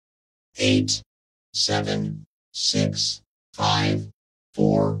8, 7, 6, 5,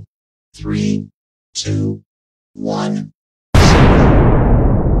 4, 3, 2, 1.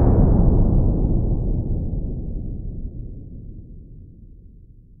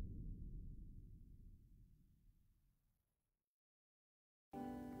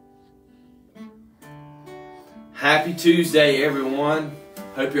 Happy Tuesday, everyone.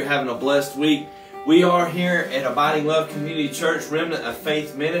 Hope you're having a blessed week. We are here at Abiding Love Community Church, Remnant of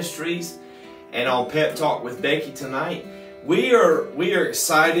Faith Ministries, and on Pep Talk with Becky tonight. We are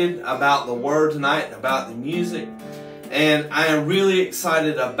excited about the Word tonight, about the music, and I am really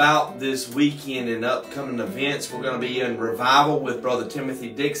excited about this weekend and upcoming events. We're going to be in revival with Brother Timothy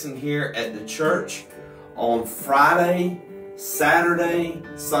Dixon here at the church on Friday, Saturday,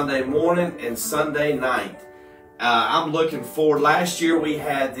 Sunday morning, and Sunday night. I'm looking forward. Last year we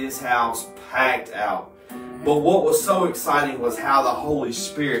had this house packed out. But what was so exciting was how the Holy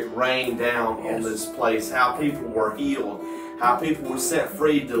Spirit rained down on this place, how people were healed, how people were set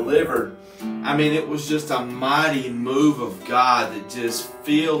free, delivered. I mean, it was just a mighty move of God that just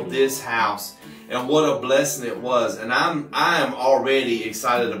filled this house. And what a blessing it was. And I am already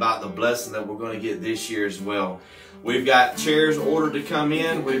excited about the blessing that we're going to get this year as well. We've got chairs ordered to come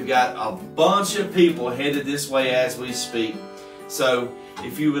in. We've got a bunch of people headed this way as we speak. So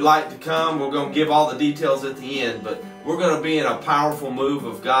if you would like to come, we're going to give all the details at the end. But we're going to be in a powerful move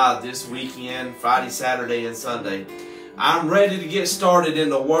of God this weekend, Friday, Saturday, and Sunday. I'm ready to get started in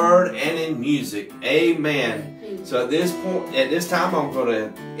the Word and in music. Amen. So at this time, I'm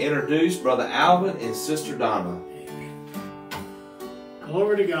going to introduce Brother Alvin and Sister Donna.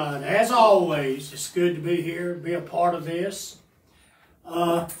 Glory to God. As always, it's good to be here, be a part of this.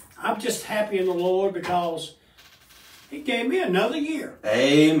 I'm just happy in the Lord because He gave me another year.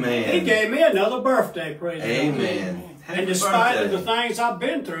 Amen. He gave me another birthday, praise Amen. God. Happy And despite birthday. of the things I've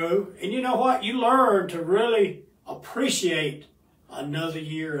been through, and you know what? You learn to really appreciate another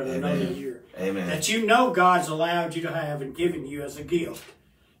year and another year. Amen. That you know God's allowed you to have and given you as a gift.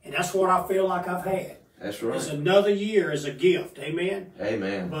 And that's what I feel like I've had. That's right. It's another year as a gift. Amen.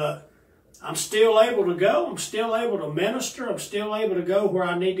 Amen. But I'm still able to go. I'm still able to minister. I'm still able to go where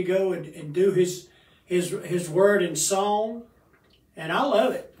I need to go and do His word in song. And I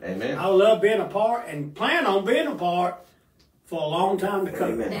love it. Amen. I love being a part and plan on being a part for a long time to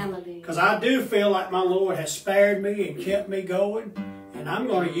come. Because I do feel like my Lord has spared me and kept me going. And I'm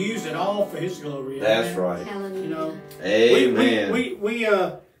going to use it all for His glory. That's Amen. right. You know, Amen.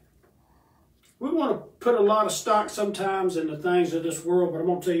 We want to put a lot of stock sometimes in the things of this world, but I'm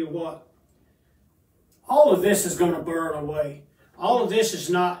going to tell you what. All of this is going to burn away. All of this is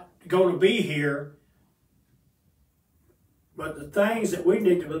not going to be here. But the things that we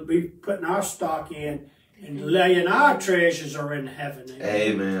need to be putting our stock in and laying our treasures are in heaven.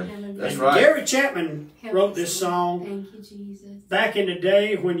 Amen. That's and right. Gary Chapman wrote this song Thank you, Jesus. back in the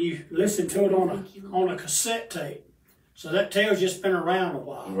day when you listened to it on a cassette tape. So that tells you it's been around a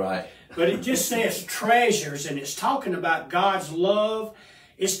while. Right. But it just says treasures, and it's talking about God's love.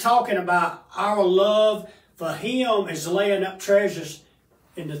 It's talking about our love for Him is laying up treasures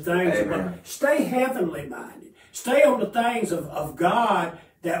in the things of God. Stay heavenly minded. Stay on the things of God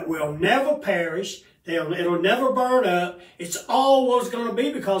that will never perish. It'll never burn up. It's always going to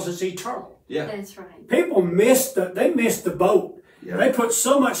be because it's eternal. Yeah. That's right. People miss the boat. Yeah. They put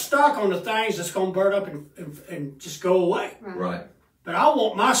so much stock on the things that's going to burn up and just go away. Right. But I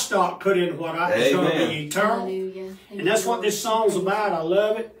want my stock put in what is going to be eternal. Hallelujah. And that's what this song's about. I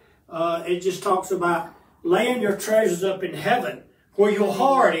love it. It just talks about laying your treasures up in heaven, where your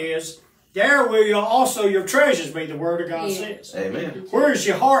heart is. There will your treasures be, the Word of God says. Amen. Where is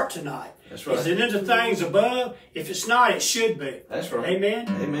your heart tonight? That's right. Is it in the things above? If it's not, it should be. That's right. Amen?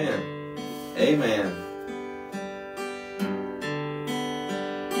 Amen. Amen.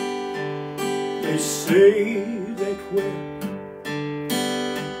 They say that where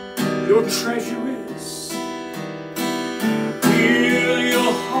your treasure is, will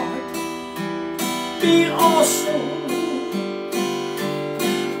your heart be also.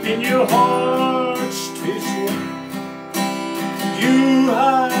 In your heart stays where you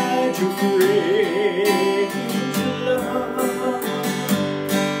hide your great love.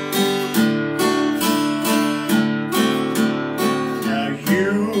 Now you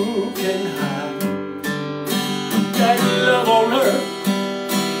can hide that love on earth,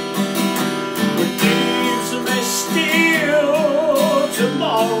 but days may steal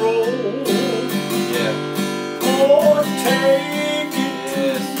tomorrow. Yeah. Oh, take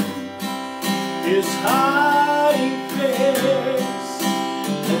His hiding place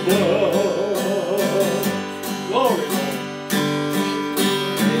above. Glory, Lord.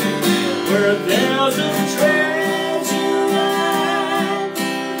 where there's a treasure at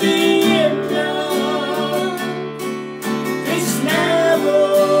the end of this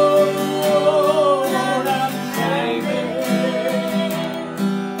narrow road I'm traveling,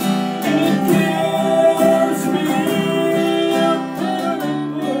 and it gives me a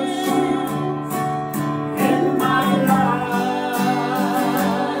purpose in my life.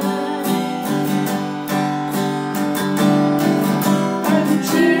 And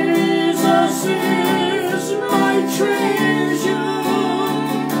Jesus is my treasure.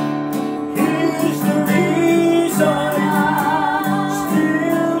 He's the reason I'm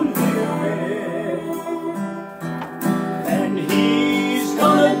still living, and He's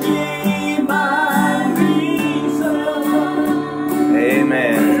gonna be my reason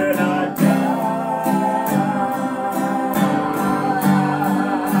Amen. when I die.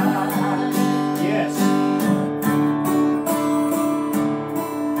 Yes.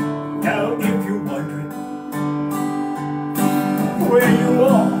 Now, if you're wondering where you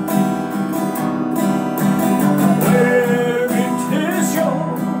are, where it is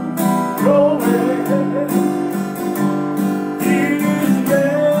you're going, He's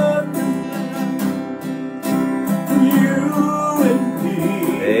left you and me.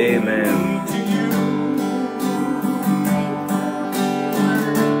 Amen. To you.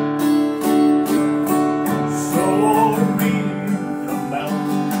 So read the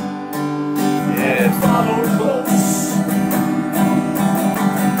mountain, Yes. follow close,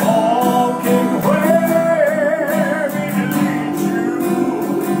 walking where it leads you.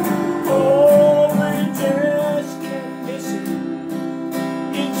 Oh, we just can't miss it.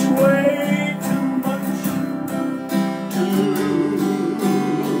 It's way too much to lose.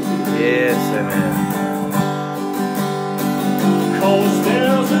 Yes, amen. 'Cause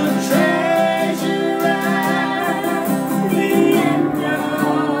there's a treasure at the end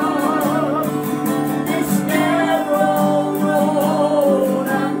of this narrow road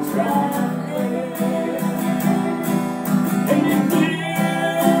I'm traveling, and it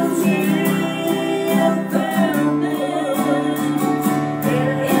gives me a purpose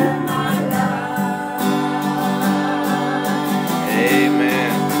in my life.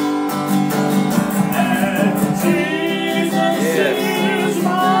 Amen. And Jesus Yes. is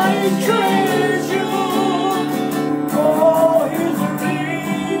my treasure. Oh, He's the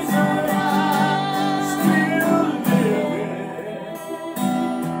reason I'm still living,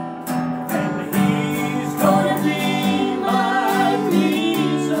 and He's gonna be my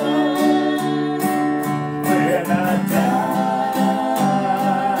reason when I die.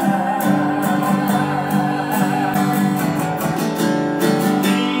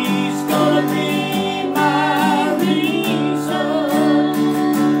 He's gonna be my reason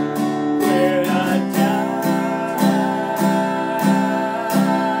when I die.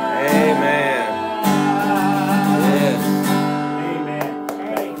 Amen. Yes. Amen.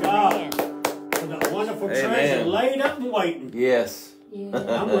 Thank God for the wonderful treasure Amen. laid up and waiting. Yes. Yeah.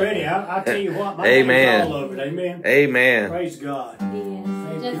 I'm ready. I'll tell you what, my Amen. name's all over it. Amen. Amen. Praise God. Yes.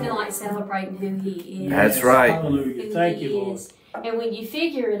 I just feel like celebrating who He is. That's Yes, right. Hallelujah. Who Thank He you, Lord. is. And when you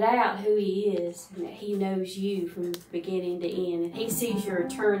figure it out who He is, and that He knows you from beginning to end, and He sees your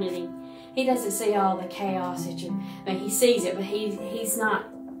eternity. He doesn't see all the chaos that you. I mean, He sees it, but He's not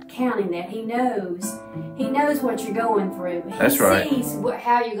counting that. He knows what you're going through. But That's right. He sees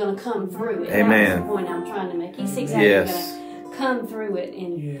how you're going to come through it. Amen. That's the point I'm trying to make. He sees how you're Yes. going to come through it,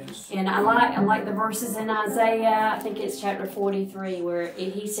 and Yes. and I like the verses in Isaiah. I think it's chapter 43 where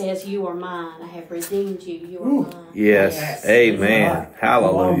He says, "You are mine. I have redeemed you. You are Ooh. mine." Yes. Amen. Oh,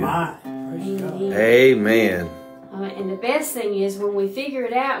 Hallelujah. my. Praise God. Amen. Amen. And the best thing is when we figure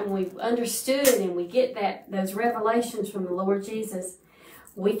it out and we've understood and we get those revelations from the Lord Jesus,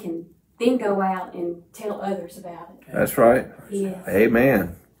 we can then go out and tell others about it. That's right. Yes.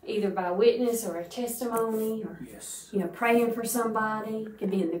 Amen. Either by witness or a testimony or Yes. praying for somebody. It can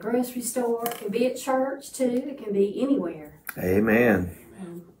be in the grocery store. It can be at church too. It can be anywhere. Amen.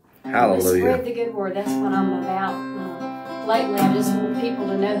 Let's Hallelujah. spread the good word. That's what I'm about. Lately, I just want people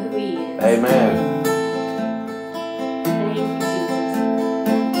to know who He is. Amen. Thank you,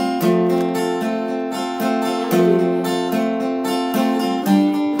 Jesus. Hallelujah.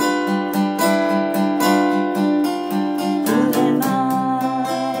 Who am I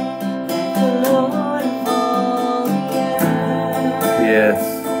that the Lord of all the earth Yes.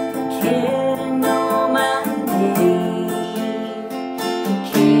 care to know my name,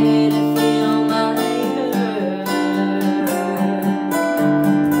 care to feel my hurt?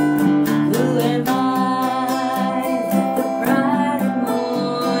 Who am I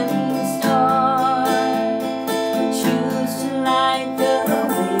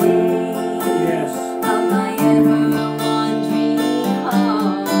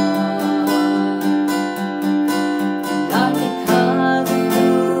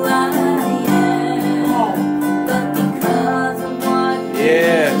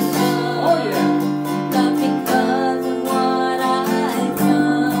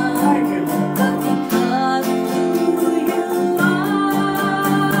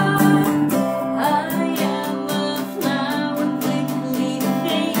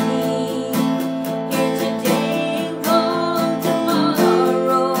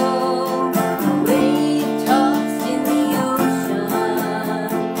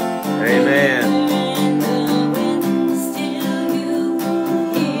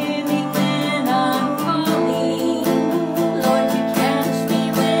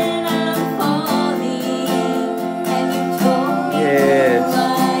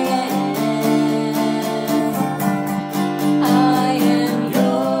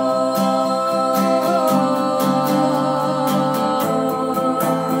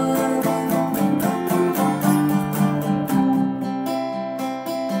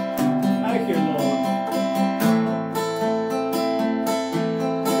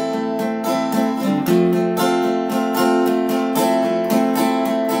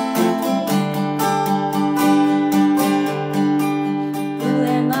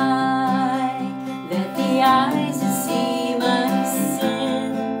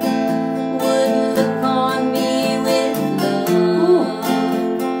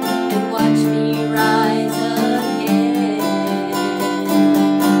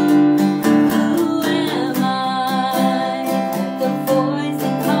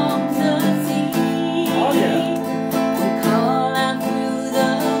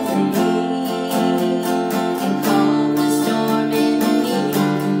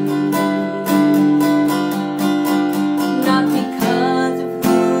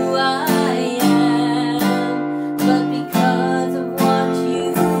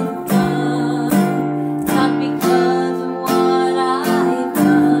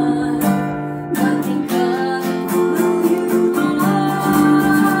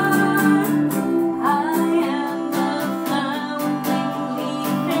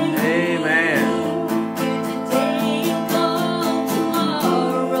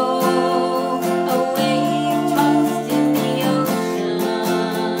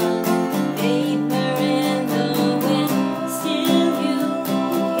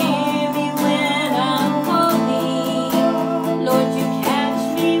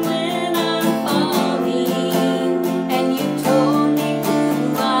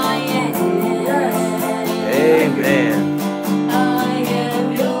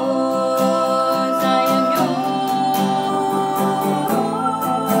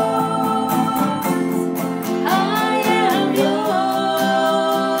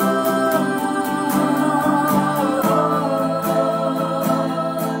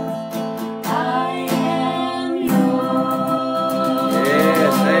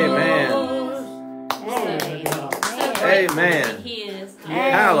is.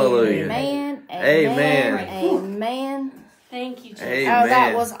 Hallelujah. Amen. Amen. Amen. Thank you, Jesus. Amen. Oh,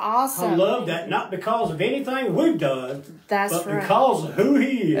 that was I awesome. love that, not because of anything we've done, That's but right. because of who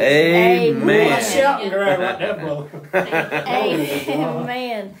He is. Amen. I shout and grab like that, brother.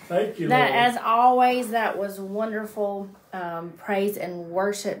 Amen. Thank you, That, Lord. as always, that was wonderful praise and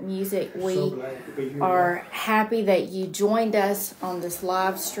worship music. So We glad to be here. are happy that you joined us on this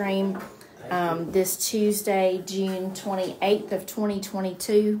live stream this Tuesday, June 28th of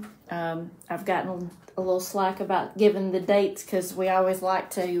 2022. I've gotten a little slack about giving the dates because we always like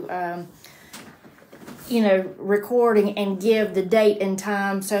to, recording and give the date and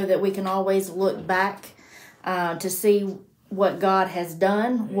time so that we can always look back to see what God has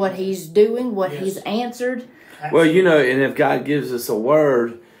done, what He's doing, what He's answered. Well, and if God gives us a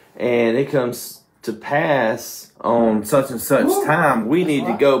word and it comes to pass on such and such time, we need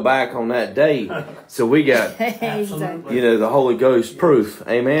to go back on that date. So we got, Exactly. the Holy Ghost proof.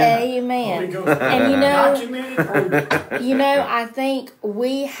 Amen. Amen. And I think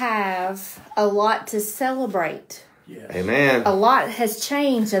we have a lot to celebrate. Amen. A lot has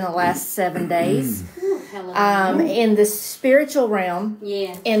changed in the last 7 days. Hallelujah. In the spiritual realm,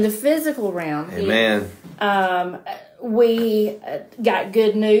 Yeah. in the physical realm. Amen. We got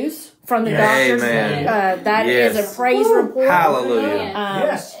good news from the doctors. Amen. That is Yes. a praise report. Hallelujah.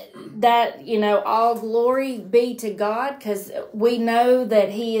 Yes. That, all glory be to God, because we know that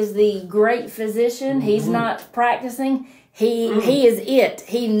He is the great physician. He's not practicing. He is it.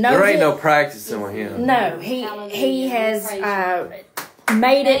 He knows There ain't it. no practicing with Him. No, he has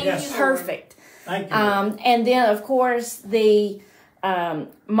made it Thank you, perfect. Thank you. And then, of course, the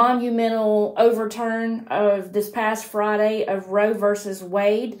monumental overturn of this past Friday of Roe versus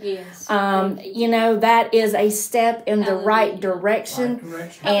Wade. Yes. That is a step in the right direction. Right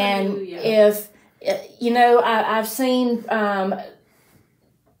direction. And Hallelujah. if I've seen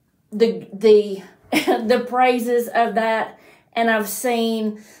the the praises of that, and I've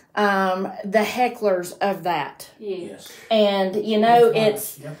seen the hecklers of that. Yes. And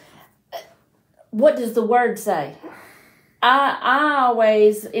it's Yep. what does the word say? I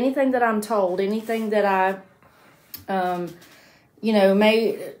always, anything that I'm told, anything that I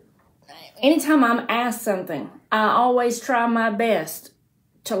anytime I'm asked something, I always try my best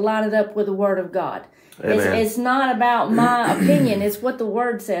to line it up with the Word of God. It's not about my opinion, it's what the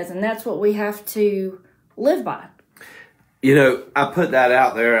Word says, and that's what we have to live by. I put that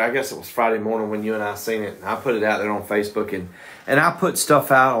out there. I guess it was Friday morning when you and I seen it. I put it out there on Facebook, and I put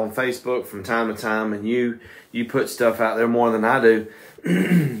stuff out on Facebook from time to time, and you put stuff out there more than I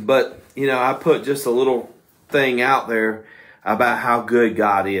do. But, I put just a little thing out there about how good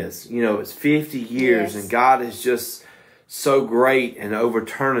God is. It's 50 years, Yes. and God is just so great in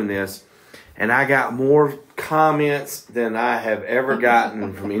overturning this. And I got more comments than I have ever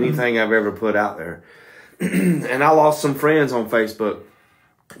gotten from anything I've ever put out there. And I lost some friends on Facebook.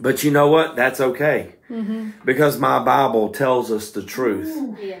 But you know what? That's okay. Because my Bible tells us the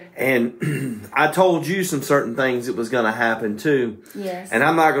truth. Yeah. And I told you some certain things that was going to happen too. Yes. And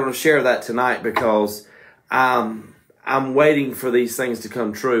I'm not going to share that tonight because I'm waiting for these things to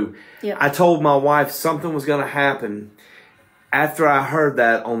come true. Yep. I told my wife something was going to happen after I heard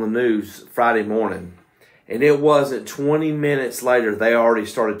that on the news Friday morning. And it wasn't 20 minutes later, they already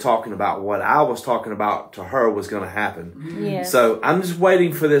started talking about what I was talking about to her was going to happen. Yes. So I'm just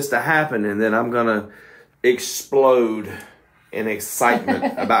waiting for this to happen, and then I'm going to explode in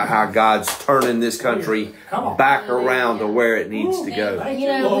excitement about how God's turning this country Come on. back around to where it needs to go. Thank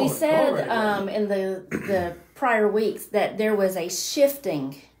we Lord. said Glory. in the prior weeks that there was a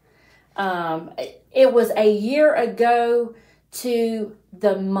shifting. It was a year ago to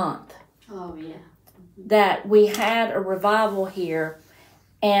the month Oh, yeah. that we had a revival here,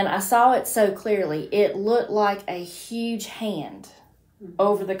 and I saw it so clearly. It looked like a huge hand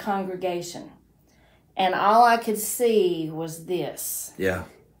over the congregation, and all I could see was this. Yeah.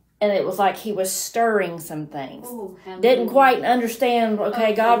 And it was like He was stirring some things. Oh, hallelujah. Didn't quite understand,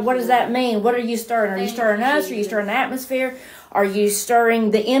 okay, God, what does that mean? What are you stirring? Are you Thank stirring you, us? Are you Jesus. stirring the atmosphere? Are you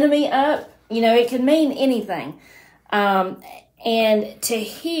stirring the enemy up? It can mean anything. And to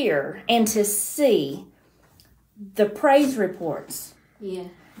hear and to see the praise reports, Yeah.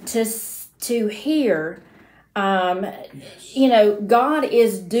 to hear, God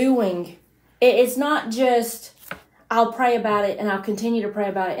is doing, it's not just, I'll pray about it and I'll continue to pray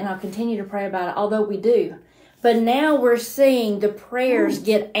about it and I'll continue to pray about it, although we do. But now we're seeing the prayers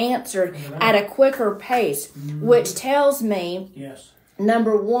get answered at a quicker pace, which tells me, Yes.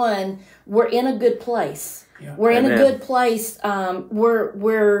 number one, we're in a good place. Yeah. We're in a Amen. good place.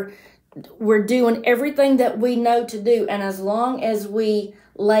 We're we're doing everything that we know to do, and as long as we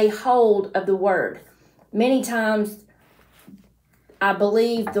lay hold of the word. Many times, I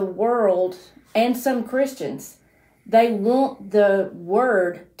believe the world and some Christians, they want the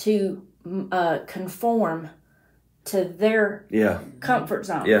word to conform to their comfort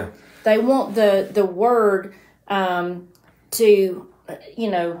zone. Yeah. They want the word to,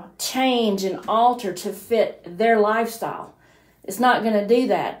 change and alter to fit their lifestyle. It's not going to do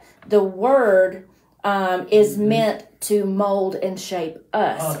that. The word is meant to mold and shape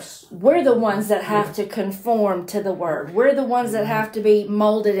us. We're the ones that have to conform to the word. We're the ones that have to be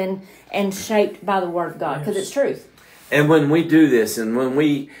molded and shaped by the word of God, because it's truth. And when we do this, and when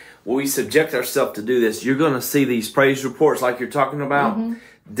we subject ourselves to do this, you're going to see these praise reports like you're talking about. Mm-hmm.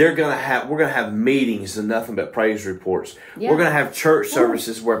 We're going to have meetings and nothing but praise reports. Yeah. We're going to have church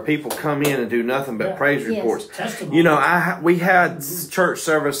services where people come in and do nothing but praise reports. Testimony. We had church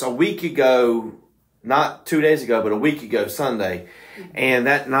service a week ago, not 2 days ago, but a week ago, Sunday. And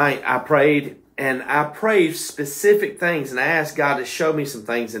that night I prayed, and I prayed specific things, and I asked God to show me some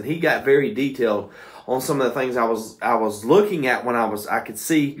things, and He got very detailed on some of the things I was looking at when I could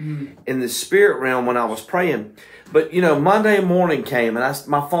see in the spirit realm when I was praying. But, Monday morning came, and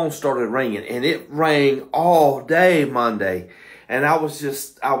my phone started ringing, and it rang all day Monday. And I was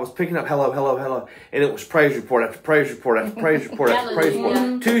picking up hello, and it was praise report after praise report after praise report after praise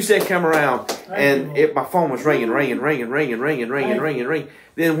report. Tuesday came around, and my phone was ringing.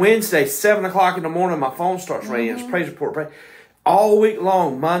 Then Wednesday, 7 o'clock in the morning, my phone starts ringing. It's praise report, all week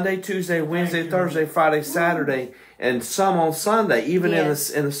long, Monday, Tuesday, Wednesday, Thursday, Friday, Saturday, and some on Sunday, even in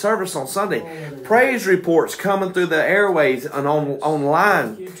the service on Sunday. Praise reports coming through the airways and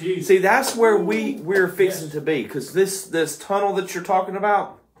online. See, that's where we're fixing to be, because this tunnel that you're talking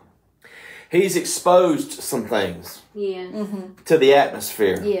about, He's exposed some things to the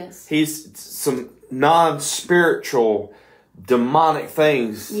atmosphere. Yes. He's some non-spiritual demonic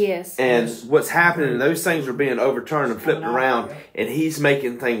things, and what's happening, those things are being overturned and flipped around, and He's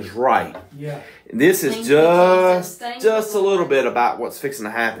making things right. This is just a little bit about what's fixing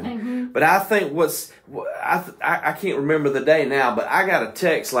to happen. But I think I can't remember the day now, but I got a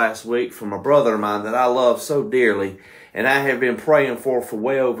text last week from a brother of mine that I love so dearly, and I have been praying for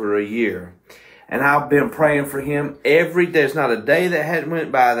way over a year. And I've been praying for him every day. There's not a day that hadn't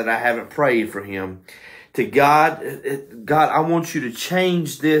went by that I haven't prayed for him. To God, I want you to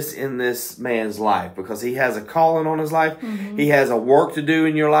change this in this man's life, because he has a calling on his life. He has a work to do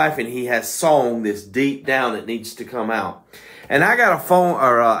in your life, and he has song that's deep down that needs to come out. And I got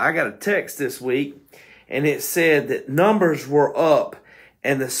I got a text this week, and it said that numbers were up,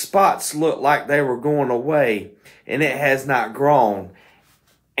 and the spots looked like they were going away, and it has not grown.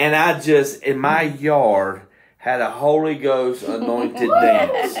 And I just, in my yard, had a Holy Ghost anointed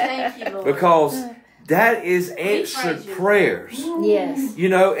dance. Thank you, Lord. Because that is answered prayers. Yes.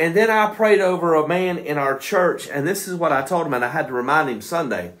 And then I prayed over a man in our church, and this is what I told him, and I had to remind him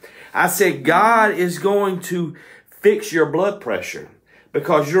Sunday. I said, God is going to fix your blood pressure,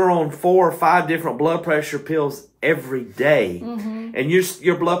 because you're on 4 or 5 different blood pressure pills every day. And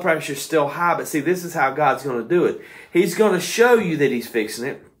your blood pressure is still high. But see, this is how God's going to do it. He's going to show you that He's fixing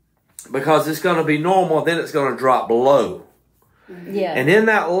it, because it's going to be normal, then it's going to drop low. Yeah. And in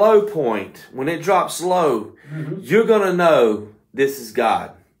that low point, when it drops low, you're going to know this is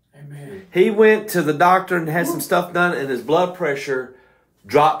God. Amen. He went to the doctor and had some stuff done, and his blood pressure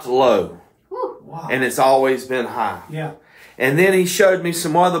dropped low. Wow. And it's always been high. Yeah. And then he showed me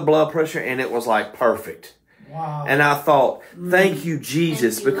some other blood pressure, and it was like perfect. Wow. And I thought, thank you,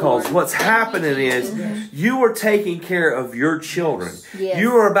 Jesus, because what's happening is you are taking care of your children. Yes.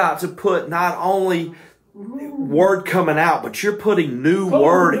 You are about to put not only word coming out, but you're putting new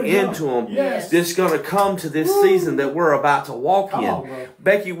word into them. Yes. That's going to come to this season that we're about to walk in.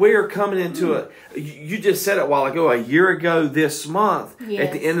 Becky, we are coming into you just said it a while ago, a year ago this month.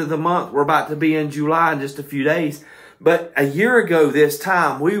 At the end of the month, we're about to be in July in just a few days. But a year ago this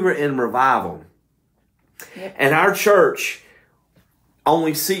time, we were in revival. And our church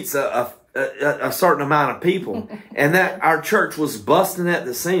only seats a certain amount of people. And that our church was busting at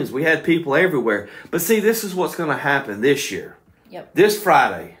the seams. We had people everywhere. But see, this is what's going to happen this year. This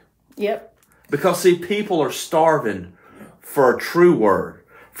Friday. Because see, people are starving for a true word,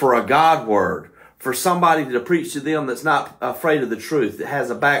 for a God word, for somebody to preach to them that's not afraid of the truth, that has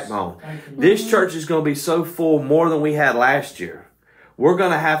a backbone. This church is going to be so full, more than we had last year. We're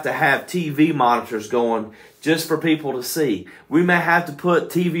going to have TV monitors going just for people to see. We may have to put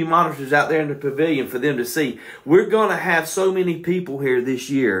TV monitors out there in the pavilion for them to see. We're going to have so many people here this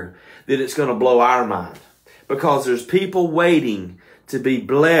year that it's going to blow our mind, because there's people waiting to be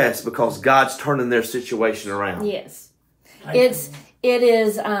blessed because God's turning their situation around. Yes. It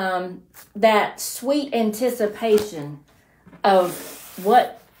is that sweet anticipation of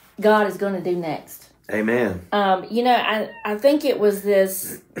what God is going to do next. Amen. I think it was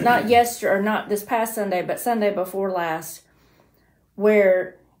not this past Sunday, but Sunday before last,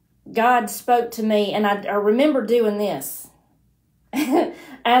 where God spoke to me, and I remember doing this.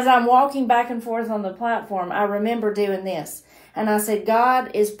 As I'm walking back and forth on the platform, I remember doing this. And I said,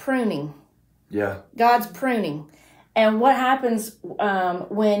 God is pruning. Yeah. God's pruning. And what happens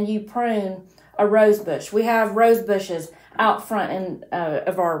when you prune a rose bush? We have rose bushes out front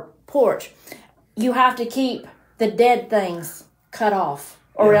of our porch. You have to keep the dead things cut off,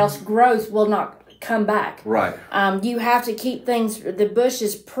 or else growth will not come back. Right. You have to keep the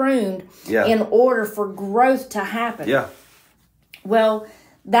bushes pruned in order for growth to happen. Yeah. Well,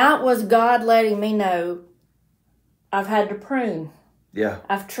 that was God letting me know I've had to prune. Yeah.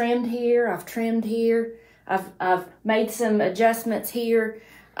 I've trimmed here. I've trimmed here. I've made some adjustments here.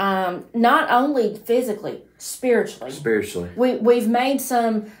 Not only physically, spiritually. Spiritually. We've made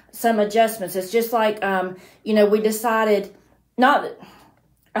some adjustments. It's just like we decided.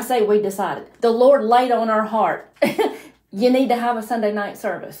 I say we decided. The Lord laid on our heart. You need to have a Sunday night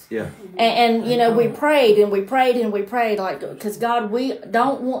service. Yeah. And we prayed and we prayed and we prayed, because God, we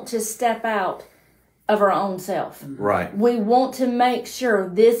don't want to step out of our own self. Right. We want to make sure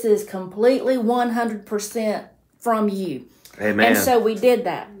this is completely 100% from you. Amen. And so we did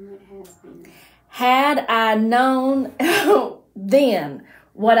that. Had I known then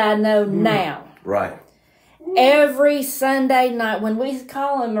what I know now. Right. Every Sunday night, when we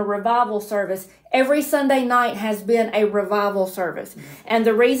call them a revival service, every Sunday night has been a revival service. And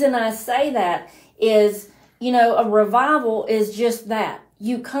the reason I say that is, a revival is just that.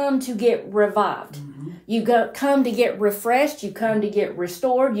 You come to get revived. You come to get refreshed. You come to get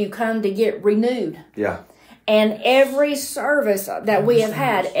restored. You come to get renewed. Yeah. And every service that we have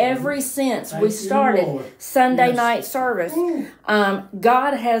had, ever since we started Sunday night service,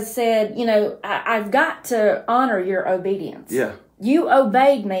 God has said, I've got to honor your obedience. Yeah. You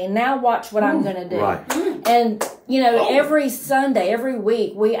obeyed me. Now watch what I'm going to do. Right. And, every Sunday, every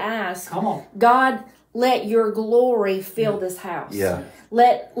week, we ask, God, let your glory fill this house. Yeah.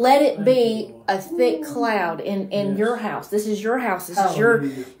 Let it be a thick cloud in your house. This is your house. This is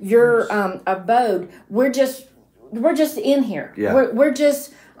your abode. We're just in here. Yeah. We're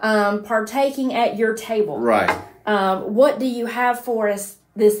just partaking at your table. Right. What do you have for us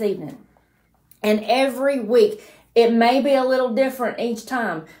this evening? And every week, it may be a little different each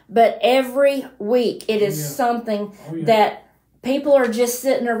time, but every week it is something that people are just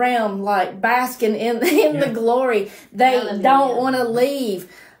sitting around basking in the glory. They don't want to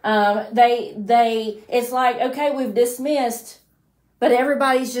leave. It's like, okay, we've dismissed, but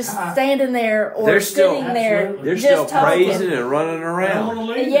everybody's just standing there or sitting there. They're just still talking. praising and running around.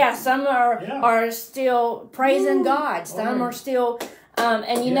 Yeah, some are still praising God. Some are still,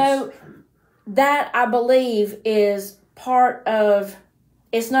 that I believe is part of.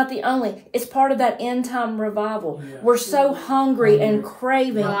 It's not the only. It's part of that end time revival. Yeah. We're so hungry and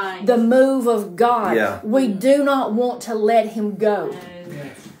craving the move of God. Yeah. We do not want to let Him go.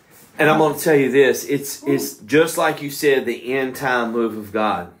 And I'm going to tell you this. It's just like you said, the end time move of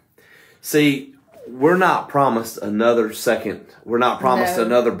God. See, we're not promised another second. We're not promised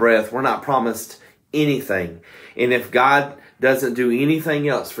another breath. We're not promised anything. And if God doesn't do anything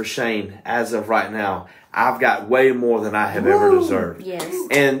else for Shane as of right now, I've got way more than I have ever deserved. Yes.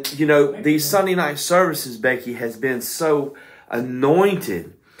 And, these Sunday night services, Becky, has been so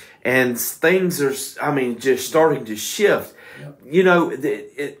anointed. And things are, just starting to shift.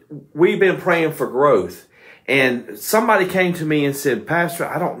 Yep. We've been praying for growth. And somebody came to me and said, Pastor,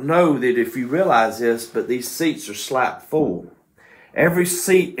 I don't know that if you realize this, but these seats are slap full. Every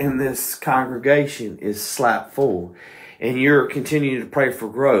seat in this congregation is slap full. And you're continuing to pray for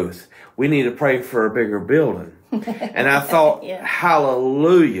growth. We need to pray for a bigger building. And I thought,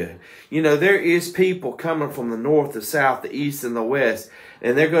 hallelujah. There is people coming from the north, the south, the east, and the west.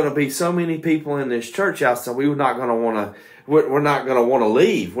 And there are going to be so many people in this church house that we're not going to want to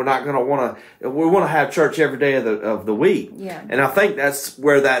leave. We want to have church every day of the week. Yeah. And I think that's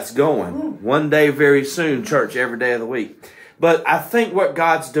where that's going. One day very soon, church every day of the week. But I think what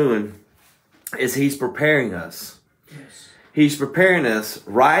God's doing is He's preparing us. He's preparing us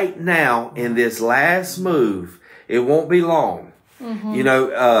right now in this last move. It won't be long.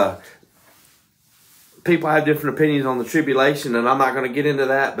 Mm-hmm. People have different opinions on the tribulation, and I'm not going to get into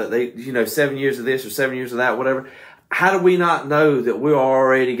that, but 7 years of this or 7 years of that, whatever. how do we not know that we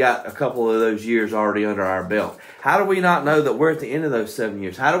already got a couple of those years already under our belt? How do we not know that we're at the end of those 7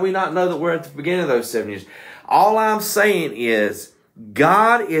 years? How do we not know that we're at the beginning of those 7 years? All I'm saying is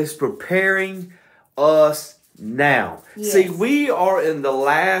God is preparing us now. Yes. See, we are in the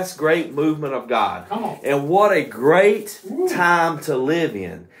last great movement of God. Come on. And what a great time to live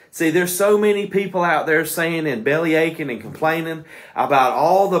in. See, there's so many people out there saying and belly aching and complaining about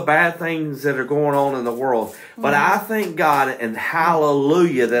all the bad things that are going on in the world. But I thank God and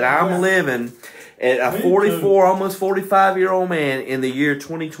hallelujah that I'm living at a 44, almost 45-year-old man in the year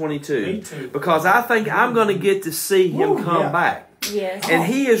 2022. Me too. Because I think I'm going to get to see him come back. Yes. And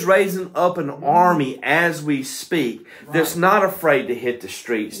he is raising up an army as we speak that's not afraid to hit the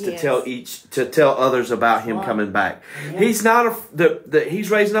streets to tell others about him coming back. He's not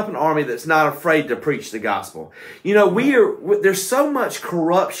he's raising up an army that's not afraid to preach the gospel. You know, there's so much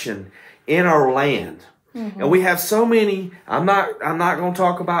corruption in our land. And we have so many, I'm not going to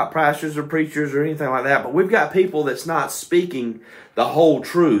talk about pastors or preachers or anything like that, but we've got people that's not speaking the whole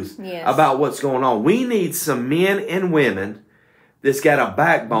truth about what's going on. We need some men and women that's got a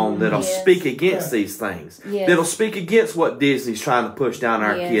backbone that'll speak against these things. That'll speak against what Disney's trying to push down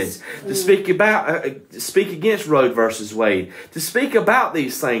our kids. To speak against Roe versus Wade. To speak about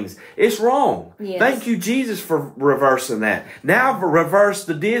these things. It's wrong. Thank you, Jesus, for reversing that. Now reverse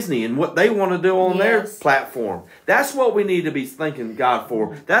the Disney and what they want to do on their platform. That's what we need to be thanking God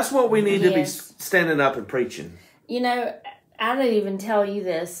for. That's what we need to be standing up and preaching. You know, I didn't even tell you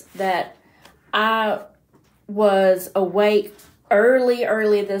this, that I was awake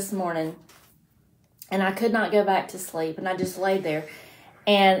early this morning, and I could not go back to sleep, and I just laid there,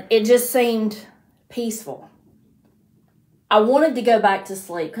 and it just seemed peaceful. I wanted to go back to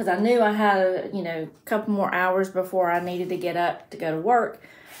sleep because I knew I had a couple more hours before I needed to get up to go to work,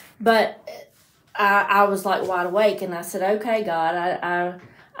 but I was like wide awake, and I said, okay, God,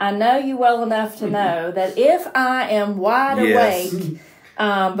 I know you well enough to know that if I am wide awake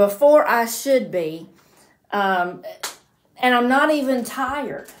before I should be, and I'm not even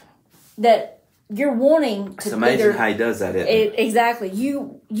tired, that you're wanting to. It's amazing how he does that, isn't it? Exactly.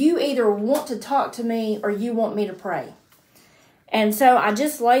 You either want to talk to me or you want me to pray. And so I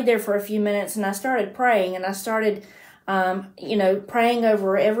just laid there for a few minutes and I started praying, and I started, praying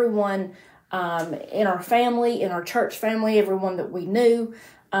over everyone in our family, in our church family, everyone that we knew,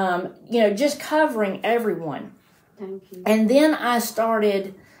 just covering everyone. Thank you. And then I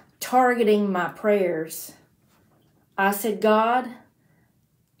started targeting my prayers. I said, God,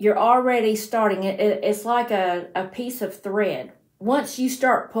 you're already starting it. It's like a piece of thread. Once you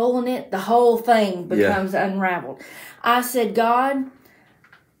start pulling it, the whole thing becomes unraveled. I said, God,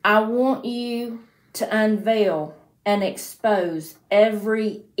 I want you to unveil and expose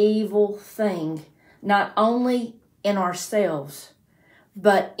every evil thing, not only in ourselves,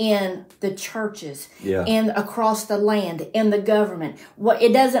 but in the churches, in across the land, in the government.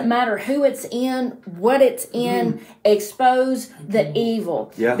 It doesn't matter who it's in, what it's in, expose the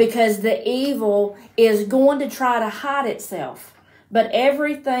evil. Because the evil is going to try to hide itself. But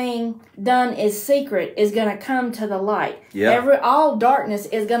everything done is secret is going to come to the light. All darkness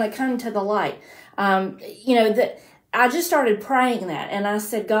is going to come to the light. I just started praying that, and I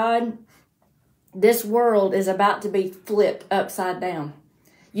said, God, this world is about to be flipped upside down.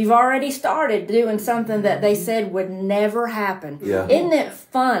 You've already started doing something that they said would never happen. Isn't it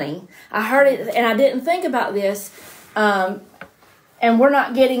funny? I heard it, and I didn't think about this, and we're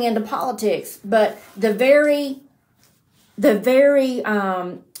not getting into politics, but the very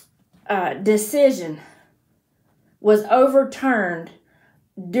decision was overturned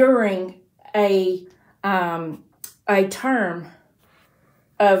during a term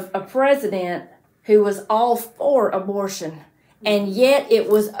of a president who was all for abortion. And yet it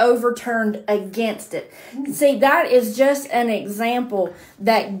was overturned against it. See, that is just an example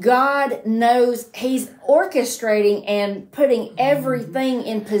that God knows He's orchestrating and putting everything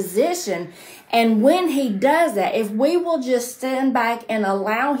in position. And when He does that, if we will just stand back and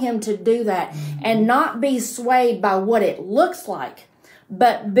allow Him to do that and not be swayed by what it looks like,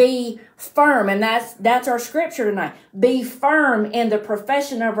 but be firm, and that's our scripture tonight. Be firm in the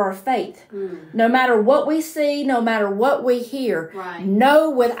profession of our faith. No matter what we see, no matter what we hear, know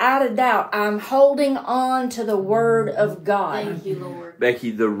without a doubt, I'm holding on to the Word of God. Thank you, Lord.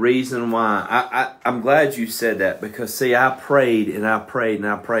 Becky, the reason why, I'm glad you said that, because see, I prayed and I prayed and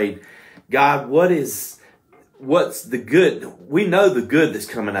I prayed. God, what's the good? We know the good that's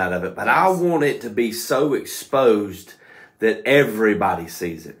coming out of it, but I want it to be so exposed that everybody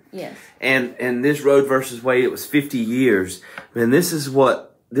sees it. And this Roe versus Wade, it was 50 years. And this is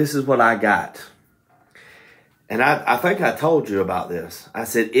what I got. And I think I told you about this. I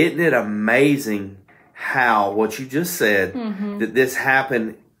said, isn't it amazing how what you just said, that this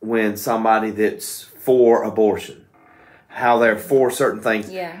happened when somebody that's for abortion, how they're for certain things.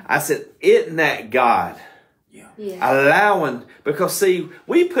 Yeah. I said, isn't that God allowing, because see,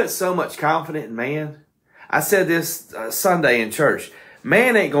 we put so much confidence in man. I said this Sunday in church,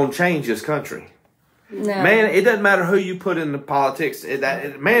 man ain't going to change this country. No. Man, it doesn't matter who you put in the politics.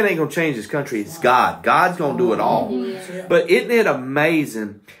 Man ain't going to change this country. It's God. God's going to do it all. But isn't it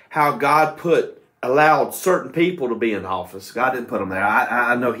amazing how God allowed certain people to be in office? God didn't put them there.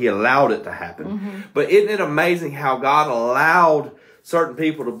 I know He allowed it to happen. But isn't it amazing how God allowed certain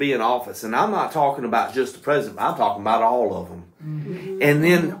people to be in office? And I'm not talking about just the president. I'm talking about all of them. And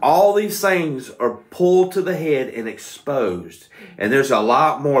then all these things are pulled to the head and exposed. And there's a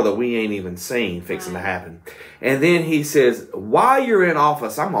lot more that we ain't even seen fixing to happen. And then He says, while you're in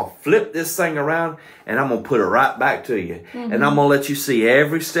office, I'm going to flip this thing around and I'm going to put it right back to you. And I'm going to let you see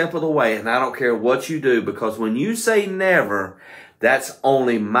every step of the way. And I don't care what you do, because when you say never, that's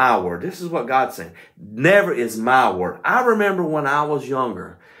only my word. This is what God's saying. Never is my word. I remember when I was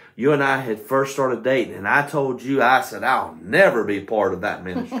younger, you and I had first started dating, and I told you, I said, I'll never be part of that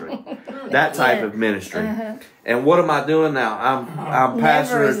ministry, that type of ministry. And what am I doing now? I'm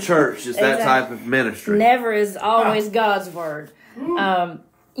pastor of a church. It's that type of ministry. Never is always God's word.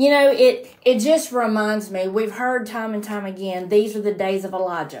 You know, it just reminds me, we've heard time and time again, these are the days of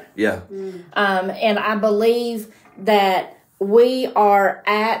Elijah. Yeah. And I believe that we are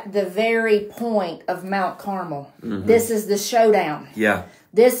at the very point of Mount Carmel. This is the showdown. Yeah.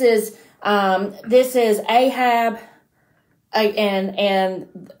 This is Ahab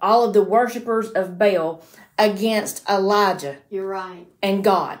and all of the worshipers of Baal against Elijah. You're right. And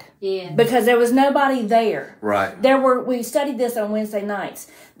God. Yeah. Because there was nobody there. Right. We studied this on Wednesday nights,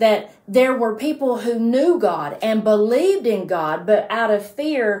 that there were people who knew God and believed in God, but out of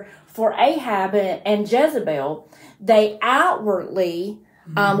fear for Ahab and Jezebel, they outwardly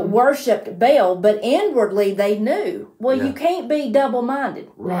worshipped Baal, but inwardly they knew, you can't be double-minded.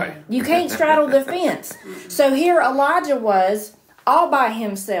 Right. You can't straddle the fence. So here Elijah was all by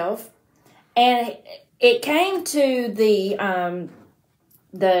himself, and it came to they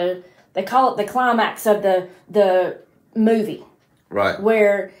call it the climax of the movie. Right.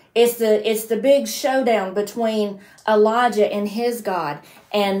 Where it's the big showdown between Elijah and his God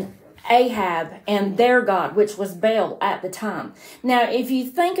and Ahab and their God, which was Baal at the time. Now, if you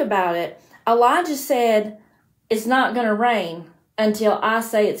think about it, Elijah said, it's not going to rain until I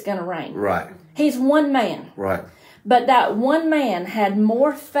say it's going to rain. Right. He's one man. Right. But that one man had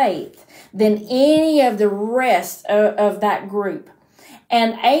more faith than any of the rest of that group.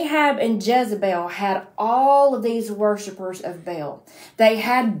 And Ahab and Jezebel had all of these worshipers of Baal. They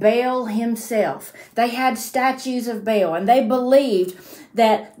had Baal himself. They had statues of Baal. And they believed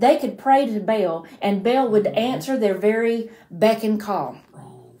that they could pray to Baal and Baal would answer their very beck and call.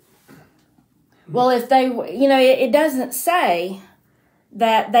 Well, if they, it doesn't say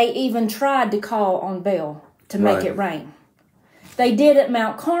that they even tried to call on Baal to make it rain. They did at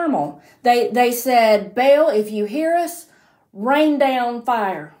Mount Carmel. They said, Baal, if you hear us, rain down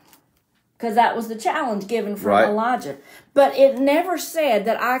fire. Because that was the challenge given from Elijah. But it never said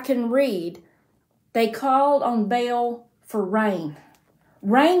that I can read, they called on Baal for rain.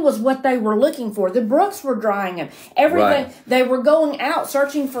 Rain was what they were looking for. The brooks were drying up. Everything. They were going out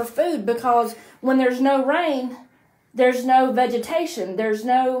searching for food, because when there's no rain, there's no vegetation. There's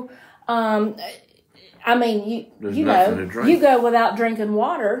no, you go without drinking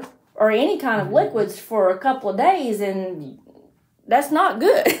water or any kind of liquids for a couple of days, and that's not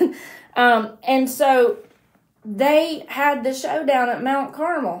good. And so they had the showdown at Mount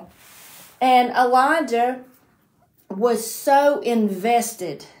Carmel, and Elijah was so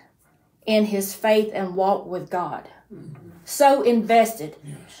invested in his faith and walk with God. So invested.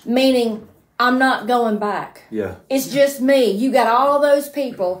 Meaning, I'm not going back. Yeah. It's just me. You got all those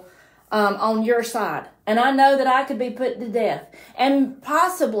people on your side. And I know that I could be put to death. And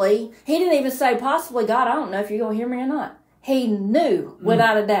possibly, he didn't even say possibly, God, I don't know if you're going to hear me or not. He knew,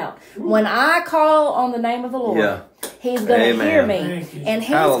 without a doubt, when I call on the name of the Lord, He's going to hear me. And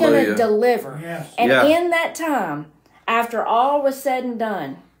He's going to deliver. Yes. And in that time, after all was said and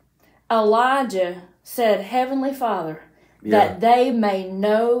done, Elijah said, Heavenly Father, that they may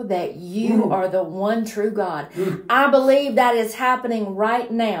know that you are the one true God. I believe that is happening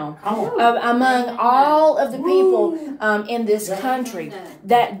right now among all of the people in this country,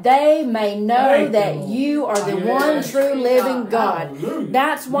 that they may know that you are the one true living God.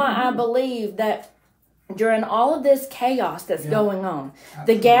 That's why I believe that during all of this chaos that's going on,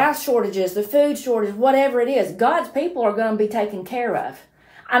 the gas shortages, the food shortage, whatever it is, God's people are going to be taken care of.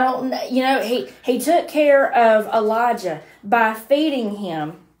 I don't, he took care of Elijah by feeding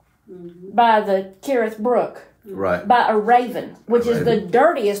him by the Kerith Brook. Right. By a raven, which is the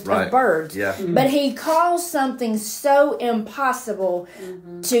dirtiest of birds. Yeah. But he caused something so impossible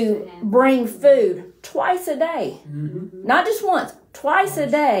to bring food twice a day. Not just once, twice a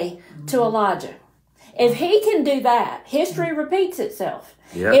day to Elijah. If he can do that, history repeats itself.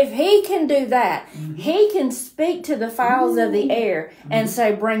 Yep. If he can do that, he can speak to the fowls of the air and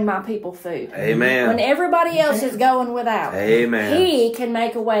say, bring my people food. Amen. When everybody else is going without, Amen. he can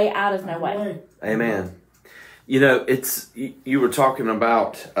make a way out of no way. Amen. You know, you were talking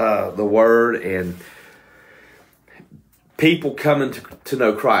about the Word and people coming to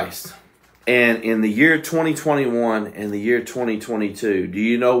know Christ. And in the year 2021 and the year 2022, do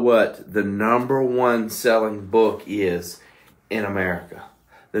you know what the number one selling book is in America?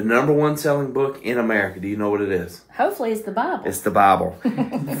 The number one selling book in America, do you know what it is? Hopefully it's the Bible. It's the Bible.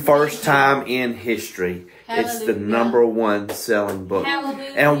 First time in history, it's the number one selling book.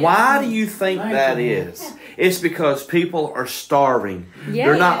 Hallelujah. And why do you think that is? It's because people are starving. Yeah.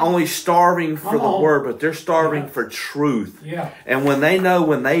 They're not only starving for the Word, but they're starving for truth. Yeah. And when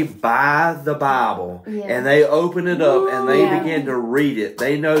they buy the Bible and they open it up and they begin to read it,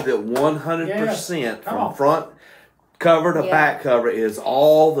 they know that 100% from front cover to back cover is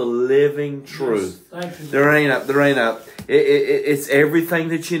all the living truth. Thank you. There ain't it's everything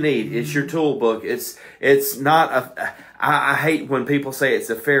that you need. It's your tool book. It's not I hate when people say it's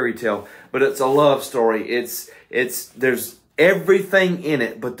a fairy tale, but it's a love story. There's everything in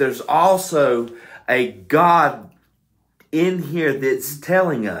it, but there's also a God in here that's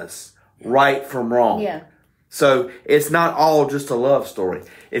telling us right from wrong. Yeah. So it's not all just a love story.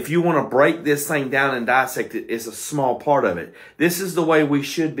 If you want to break this thing down and dissect it, it's a small part of it. This is the way we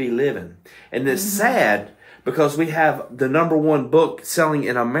should be living. And it's sad because we have the number one book selling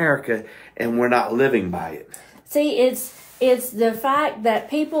in America and we're not living by it. See, it's the fact that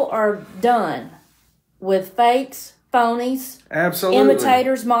people are done with fakes, phonies, Absolutely.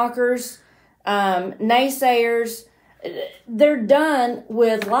 imitators, mockers, naysayers. They're done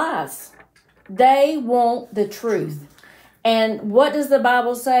with lies. They want the truth. And what does the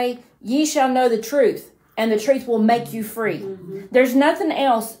Bible say? Ye shall know the truth, and the truth will make you free. There's nothing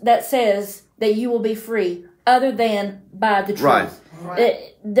else that says that you will be free other than by the truth.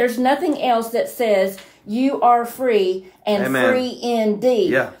 Right. There's nothing else that says you are free and Amen. free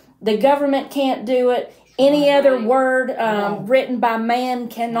indeed. Yeah. The government can't do it. Any other word written by man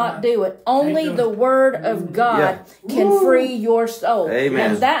cannot do it. Only the Word of God can free your soul.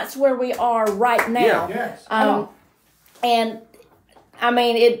 Amen. And that's where we are right now. Yes. And I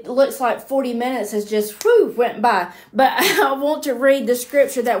mean, it looks like 40 minutes has just went by. But I want to read the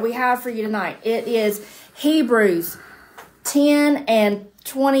scripture that we have for you tonight. It is Hebrews 10 and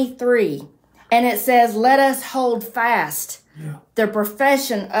 23. And it says, let us hold fast the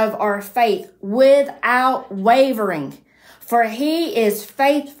profession of our faith without wavering, for he is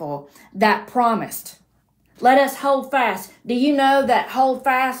faithful that promised. Let us hold fast. Do you know that hold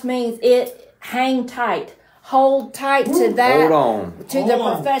fast means it hang tight? Hold tight to that, Hold on. to the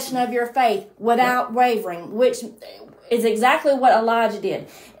profession of your faith without wavering, which is exactly what Elijah did.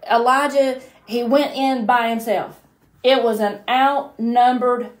 Elijah, he went in by himself. It was an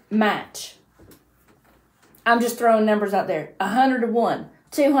outnumbered match. I'm just throwing numbers out there. 100 to 1,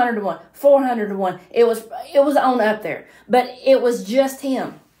 200 to 1, 400 to 1. It was on up there. But it was just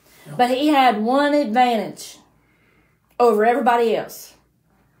him. But he had one advantage over everybody else.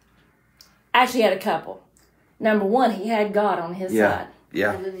 Actually, he had a couple. Number one, he had God on his side.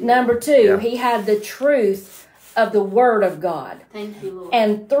 Yeah. Number two, he had the truth of the Word of God. Thank you, Lord.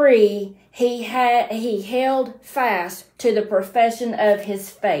 And three, he held fast to the profession of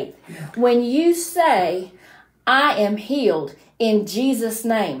his faith. When you say, I am healed in Jesus'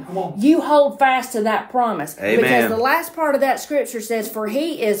 name, you hold fast to that promise. Amen. Because the last part of that scripture says, for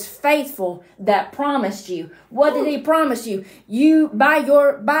he is faithful that promised you. What did he promise you? You by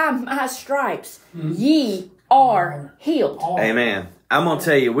my stripes, ye are healed. Amen. I'm going to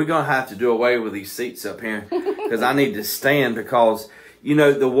tell you, we're going to have to do away with these seats up here because I need to stand because, you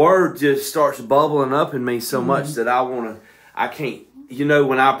know, the Word just starts bubbling up in me so much that I can't, you know,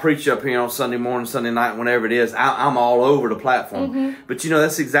 when I preach up here on Sunday morning, Sunday night, whenever it is, I'm all over the platform. But, you know,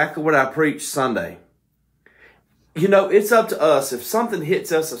 that's exactly what I preach Sunday. You know, it's up to us. If something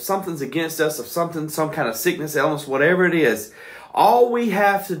hits us, if something's against us, if some kind of sickness, illness, whatever it is, all we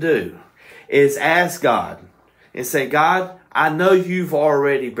have to do is ask God and say, God, I know you've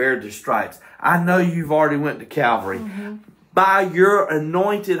already bared the stripes. I know you've already went to Calvary. By your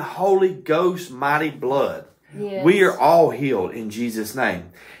anointed Holy Ghost mighty blood, Yes. we are all healed in Jesus'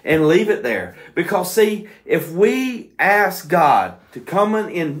 name. And leave it there. Because see, if we ask God to come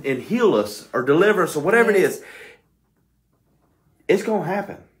in and heal us or deliver us or whatever it is, it's going to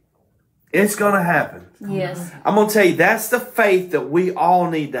happen. It's going to happen. Yes. I'm going to tell you, that's the faith that we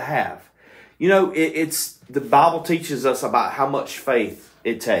all need to have. You know, it's the Bible teaches us about how much faith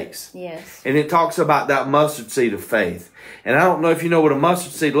it takes. Yes. And it talks about that mustard seed of faith. And I don't know if you know what a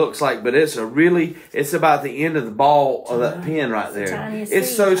mustard seed looks like, but it's about the end of the ball of that pin right there. Tiniest It's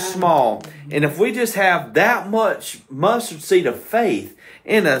seed. so small. And if we just have that much mustard seed of faith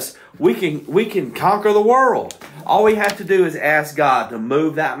in us, we can conquer the world. All we have to do is ask God to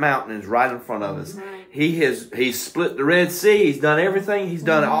move that mountain that's right in front of us. He's split the Red Sea. He's done everything. He's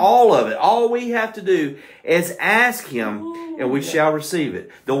done all of it. All we have to do is ask Him, and we shall receive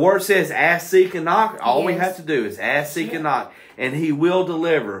it. The Word says, ask, seek, and knock. All we have to do is ask, seek, and knock, and He will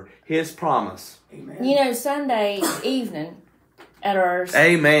deliver His promise. You know, Sunday evening at our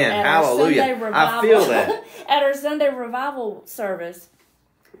Amen. at our Hallelujah. Sunday revival, I feel that. At our Sunday revival service,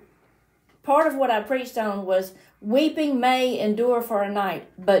 part of what I preached on was weeping may endure for a night,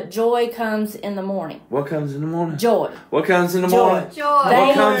 but joy comes in the morning. What comes in the morning? Joy. What comes in the Joy. morning? Joy.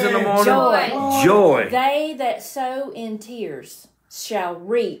 What comes in the morning? Joy. Joy. They that sow in tears shall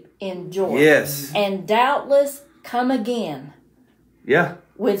reap in joy. Yes. And doubtless come again Yeah.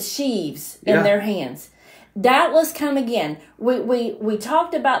 with sheaves Yeah. in their hands. Doubtless come again. We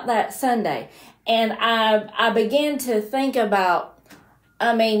talked about that Sunday, and I began to think about,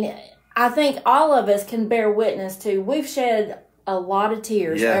 I think all of us can bear witness to, we've shed a lot of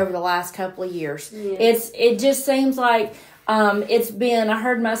tears over the last couple of years. Yes. It just seems like it's been, I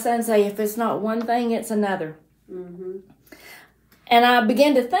heard my son say, if it's not one thing, it's another. And I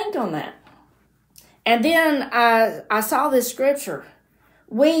began to think on that. And then I saw this scripture.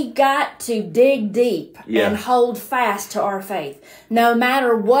 We got to dig deep and hold fast to our faith. No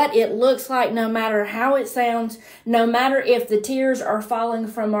matter what it looks like, no matter how it sounds, no matter if the tears are falling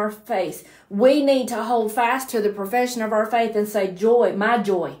from our face, we need to hold fast to the profession of our faith and say, joy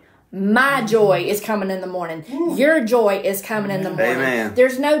is coming in the morning. Your joy is coming in the morning. Amen.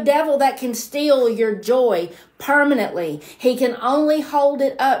 There's no devil that can steal your joy permanently. He can only hold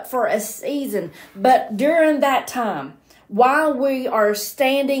it up for a season. But during that time, while we are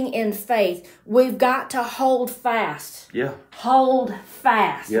standing in faith, we've got to hold fast. Yeah. Hold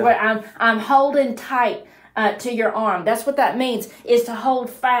fast. Yeah. Where I'm holding tight to your arm. That's what that means, is to hold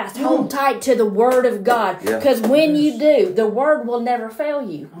fast. Hold tight to the Word of God. Because when you do, the Word will never fail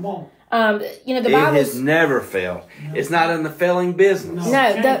you. Come on. The It Bible has never failed. It's not in the failing business.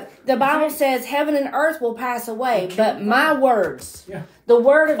 No, the Bible says heaven and earth will pass away, but my words, the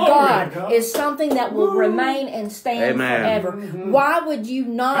Word of God, is something that will remain and stand forever. Why would you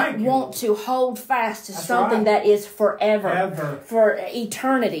not want to hold fast to something that is forever, for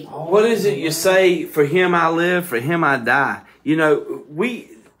eternity? What is it you say? For Him I live, for Him I die. You know,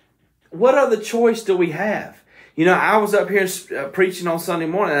 what other choice do we have? You know, I was up here preaching on Sunday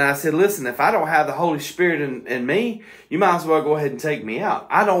morning, and I said, listen, if I don't have the Holy Spirit in me, you might as well go ahead and take me out.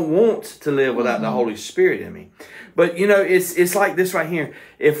 I don't want to live without the Holy Spirit in me. But, you know, it's like this right here.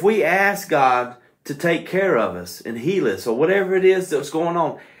 If we ask God to take care of us and heal us or whatever it is that's going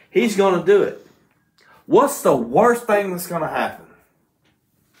on, He's going to do it. What's the worst thing that's going to happen?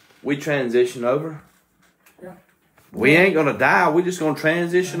 We transition over. We ain't going to die. We're just going to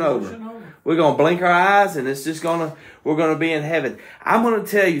transition over. We're going to blink our eyes, and it's just we're going to be in heaven. I'm going to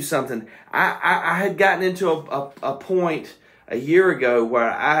tell you something. I had gotten into a point a year ago where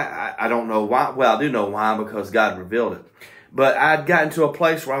I don't know why. Well, I do know why, because God revealed it. But I'd gotten to a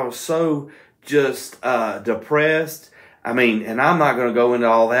place where I was so just depressed. I mean, and I'm not going to go into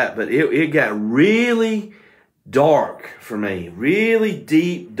all that, but it got really dark for me. Really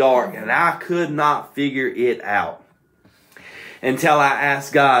deep dark, and I could not figure it out. Until I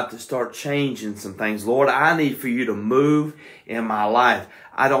asked God to start changing some things. Lord, I need for you to move in my life.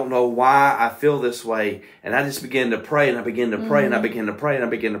 I don't know why I feel this way. And I just began to pray, and I began to pray, and I began to pray, and I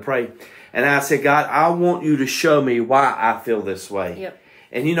began to pray. And I said, God, I want you to show me why I feel this way. Yep.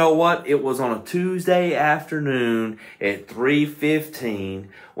 And you know what? It was on a Tuesday afternoon at 3:15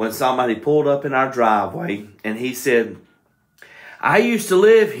 when somebody pulled up in our driveway, and he said, I used to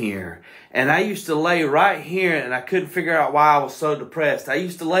live here. And I used to lay right here, and I couldn't figure out why I was so depressed. I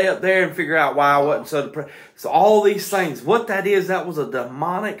used to lay up there and figure out why I wasn't so depressed. So all these things, what that is, that was a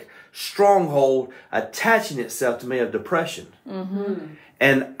demonic stronghold attaching itself to me of depression.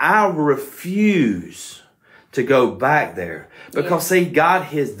 And I refuse to go back there. Because see, God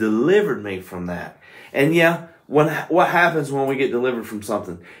has delivered me from that. And yeah, what happens when we get delivered from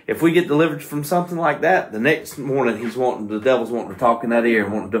something? If we get delivered from something like that, the next morning the devil's wanting to talk in that ear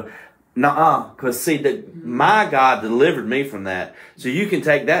and wanting to because see, my God delivered me from that. So you can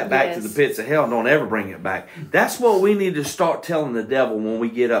take that back to the pits of hell and don't ever bring it back. That's what we need to start telling the devil when we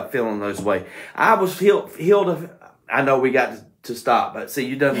get up feeling those way. I was healed of, I know we got to stop, but see,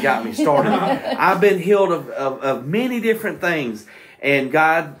 you done got me started. I've been healed of many different things. And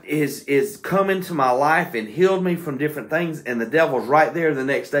God is come into my life and healed me from different things. And the devil's right there the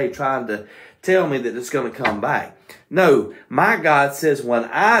next day trying to tell me that it's going to come back. No, my God says when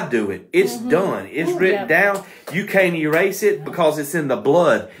I do it, it's done. It's written down. You can't erase it because it's in the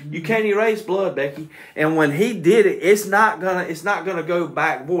blood. You can't erase blood, Becky. And when He did it, it's not gonna go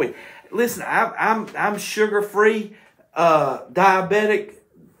back void. Listen, I'm sugar free, diabetic,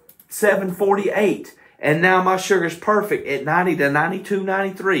 748, and now my sugar's perfect at 90 to 92,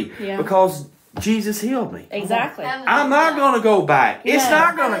 93 because Jesus healed me. Exactly. I'm not going to go back. It's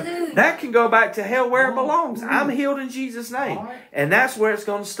not going to. That can go back to hell where it belongs. I'm healed in Jesus' name. And that's where it's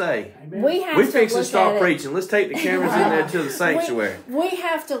going to stay. We fix to start preaching. Let's take the cameras in there to the sanctuary. We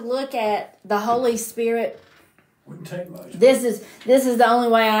have to look at the Holy Spirit. Wouldn't take much. This is the only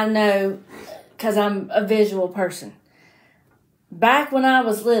way I know, because I'm a visual person. Back when I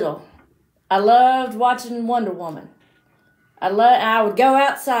was little, I loved watching Wonder Woman. I would go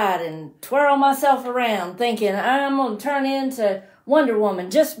outside and twirl myself around thinking I'm going to turn into Wonder Woman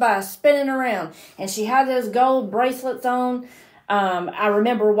just by spinning around. And she had those gold bracelets on. I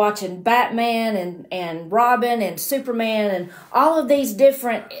remember watching Batman and Robin and Superman and all of these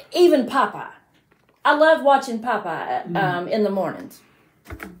different, even Popeye. I loved watching Popeye in the mornings.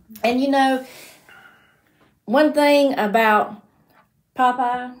 And you know, one thing about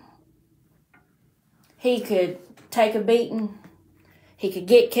Popeye, he could take a beating. He could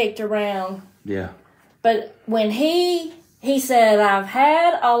get kicked around. Yeah. But when he said, I've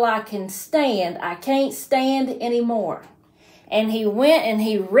had all I can stand. I can't stand anymore. And he went and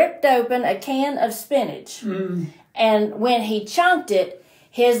he ripped open a can of spinach. And when he chunked it,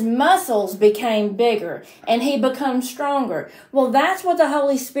 his muscles became bigger and he became stronger. Well, that's what the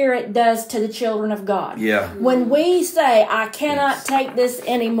Holy Spirit does to the children of God. Yeah. When we say, I cannot take this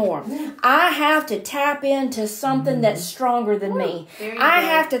anymore, I have to tap into something that's stronger than me. I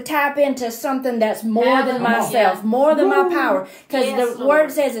have to tap into something that's more than myself, more than my power. Because the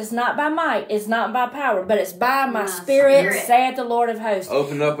Word says it's not by might, it's not by power, but it's by my spirit, saith the Lord of hosts.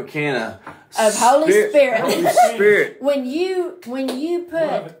 Open up a can of Holy Spirit. Holy Spirit. When you put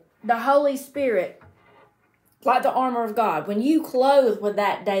the Holy Spirit, like the armor of God, when you clothe with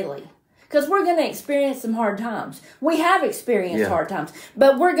that daily, because we're going to experience some hard times. We have experienced hard times,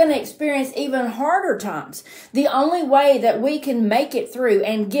 but we're going to experience even harder times. The only way that we can make it through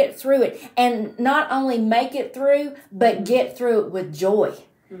and get through it, and not only make it through, but get through it with joy.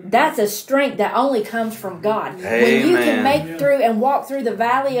 That's a strength that only comes from God. Amen. When you can make through and walk through the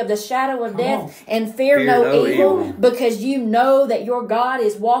valley of the shadow of death and fear no evil, because you know that your God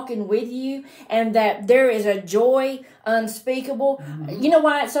is walking with you and that there is a joy unspeakable. You know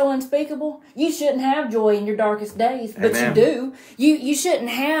why it's so unspeakable? You shouldn't have joy in your darkest days, but you do. You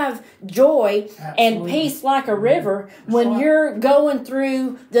shouldn't have joy and peace like a river when you're going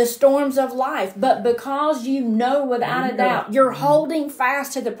through the storms of life. But because you know without a doubt, you're holding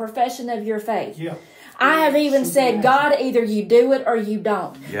fast to the profession of your faith. I have even said, God, either you do it or you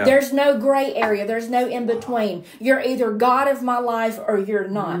don't. There's no gray area. There's no in between. You're either God of my life or you're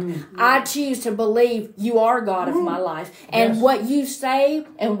not. I choose to believe you are God of my life. And what you say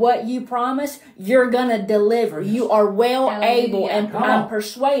and what you promise, you're going to deliver. You are well able, and I'm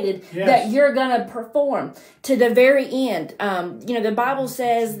persuaded that you're going to perform to the very end. You know, the Bible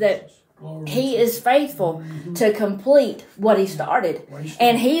says that He is faithful to complete what He started.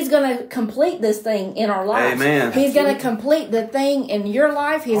 And He's going to complete this thing in our lives. Amen. He's going to complete the thing in your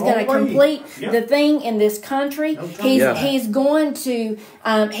life. He's going to complete the thing in this country. He's going to,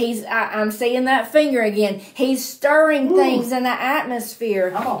 I'm seeing that finger again. He's stirring things in the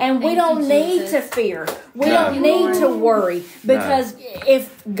atmosphere. And we don't need to fear. We don't need to worry. Because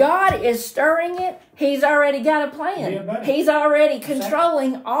if God is stirring it, He's already got a plan. He's already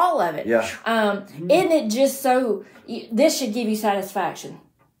controlling all of it. Isn't it just so... This should give you satisfaction.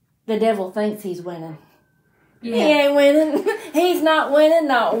 The devil thinks he's winning. He ain't winning. He's not winning,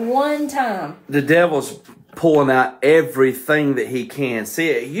 not one time. The devil's pulling out everything that he can. See,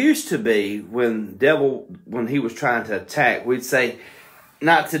 it used to be when he was trying to attack, we'd say,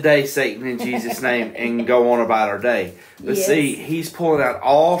 not today, Satan, in Jesus' name, and go on about our day. But see, he's pulling out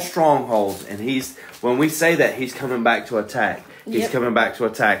all strongholds, and when we say that, he's coming back to attack. He's coming back to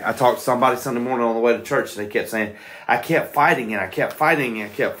attack. I talked to somebody Sunday morning on the way to church, and they kept saying, I kept fighting, and I kept fighting,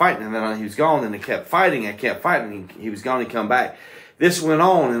 and I kept fighting, and then he was gone, and I kept fighting, I kept fighting, and he was gone, and come back. This went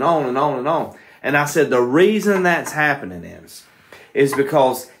on and on and on and on. And I said, the reason that's happening is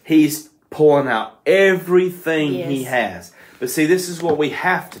because he's pulling out everything he has. But see, this is what we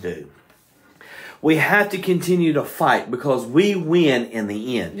have to do. We have to continue to fight because we win in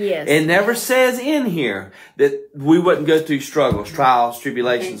the end. Yes. It never says in here that we wouldn't go through struggles, trials,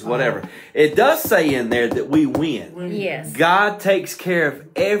 tribulations, whatever. It does say in there that we win. Yes. God takes care of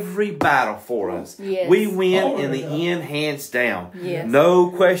every battle for us. Yes. We win in the end, hands down. Yes.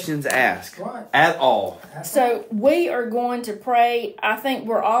 No questions asked at all. So we are going to pray. I think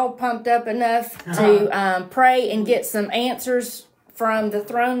we're all pumped up enough to pray and get some answers from the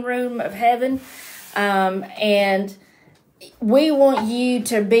throne room of heaven. And we want you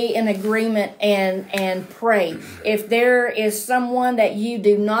to be in agreement and pray. If there is someone that you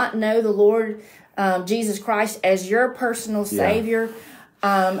do not know the Lord Jesus Christ as your personal Savior,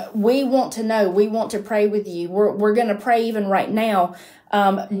 we want to know. We want to pray with you. We're going to pray even right now.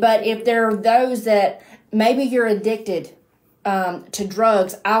 But if there are those that maybe you're addicted to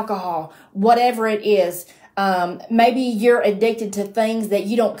drugs, alcohol, whatever it is, maybe you're addicted to things that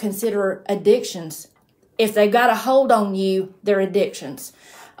you don't consider addictions. If they've got a hold on you, they're addictions.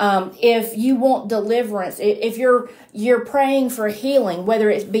 If you want deliverance, if you're praying for healing, whether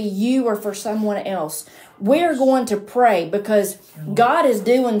it be you or for someone else, we're going to pray because God is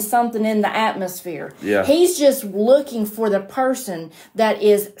doing something in the atmosphere. Yeah. He's just looking for the person that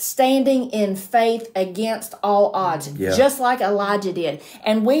is standing in faith against all odds, just like Elijah did.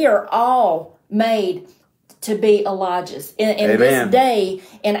 And we are all made to be Elijahs. In this day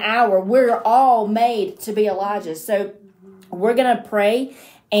and hour, we're all made to be Elijahs. So we're going to pray,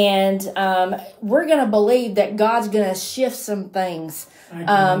 and we're going to believe that God's going to shift some things.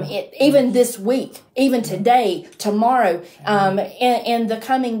 Even this week, even today, tomorrow, in the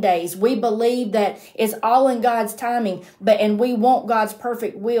coming days, we believe that it's all in God's timing, and we want God's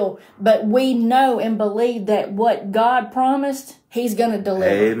perfect will, but we know and believe that what God promised, He's going to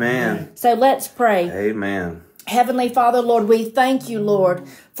deliver. Amen. So let's pray. Amen. Heavenly Father, Lord, we thank you, Lord,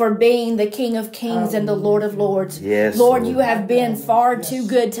 for being the King of Kings and the Lord of Lords. Yes, Lord, you have been far too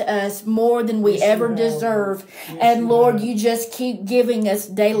good to us, more than we ever deserve. And Lord, you just keep giving us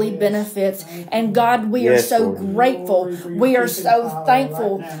daily benefits. And God, we are so grateful. We are so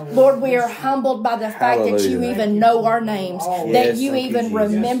thankful. Lord, we are humbled by the fact that you even know our names, that you even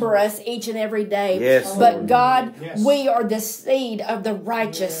remember us each and every day. But God, we are the seed of the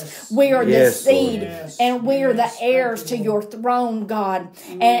righteous. We are the seed, and we are the heirs to your throne, God.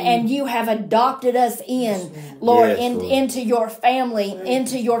 And you have adopted us in, Lord, into your family,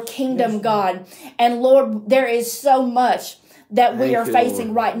 into your kingdom, God. And Lord, there is so much that we are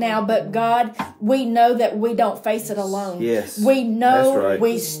facing right now, but God, we know that we don't face it alone. We know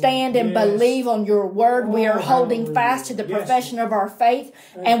we stand and believe on your word. We are holding fast to the profession of our faith,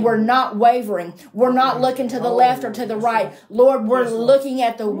 and we're not wavering. We're not looking to the left or to the right. Lord, we're looking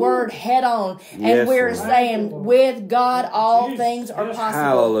at the word head on, and we're saying, with God, all things are possible.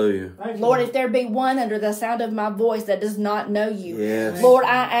 Hallelujah. Lord, if there be one under the sound of my voice that does not know you, Lord,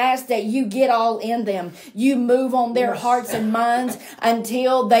 I ask that you get all in them. You move on their hearts and minds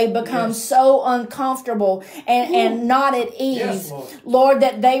until they become so uncomfortable and not at ease, Lord,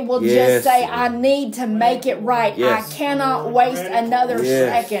 that they will just say, I need to make it right. I cannot waste another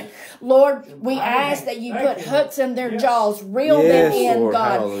second. Lord, we ask that you put hooks in their jaws, reel them in, Lord,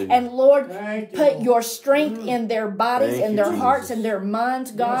 God. hallelujah. And Lord, put your strength in their bodies, in their hearts, and their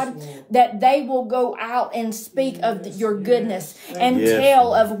minds, God, that they will go out and speak of your goodness and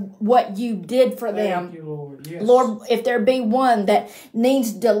tell of what you did for them. Lord, if there be one that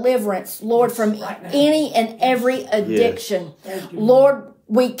needs deliverance, Lord, from any and every addiction, Lord,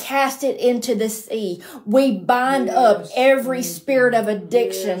 we cast it into the sea. We bind up every spirit of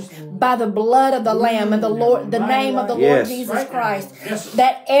addiction by the blood of the Lamb and the name of the Lord Jesus Christ,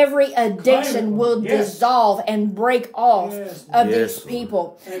 that every addiction will dissolve and break off of these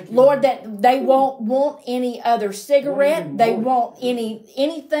people. Lord, that they won't want any other cigarette. They won't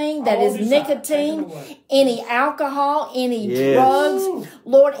anything that is nicotine, any alcohol, any drugs.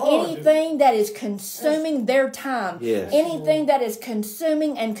 Lord, anything that is consuming their time, anything that is consuming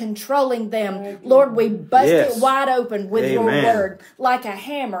taming and controlling them. Lord, we bust Yes. it wide open with your Amen. word like a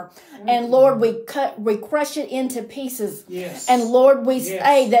hammer. And Lord, we crush it into pieces. Yes. And Lord, we Yes.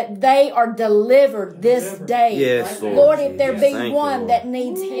 say that they are delivered this day. Yes, Lord. Lord, if there be Thank you, one Lord. that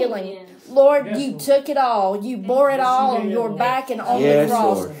needs healing, Lord, Yes, you Lord. took it all. You bore it Yes, all you on did, your Lord. back and on Yes, the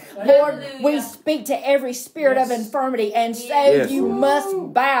cross. Lord. Lord, we Hallelujah. speak to every spirit of Yes. infirmity and say Yes, you Lord.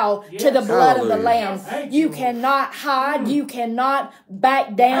 must bow Yes. to the blood of the Hallelujah. Lamb. Thank You you, Lord. cannot hide. You cannot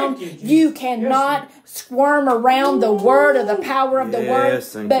back down. Thank you, Jesus. You cannot squirm around the word or the power of the word.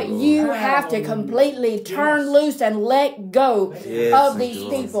 Yes, thank But you, Lord. you have to completely turn loose and let go Yes, of thank these you,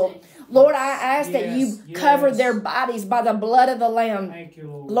 Lord. people. Lord, I ask that you Yes, cover yes. their bodies by the blood of the Lamb. Thank you,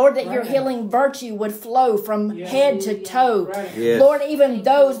 Lord. Lord, that your Right now. healing virtue would flow from Yes. head to toe. Right now. Yes. Lord, even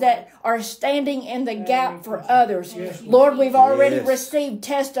those that are standing in the gap for others. Yes. Lord, we've already Yes. received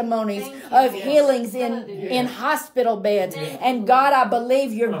testimonies Thank you. of Yes. healings in Hallelujah. hospital beds. And God, I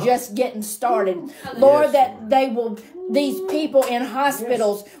believe you're just getting started. Lord, Yes, that they will, these people in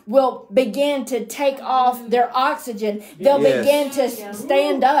hospitals will begin to take off their oxygen. They'll Yes. begin to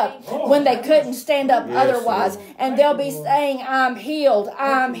stand up when they couldn't stand up Yes, otherwise. Lord. And they'll be saying, I'm healed,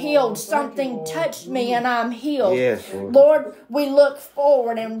 I'm healed. Something touched me and I'm healed. Yes, Lord. Lord, we look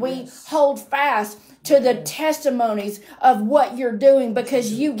forward and we hold fast to the testimonies of what you're doing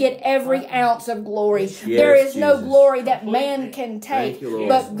because you get every ounce of glory. There is no Jesus. glory that man can take. Thank you, Lord.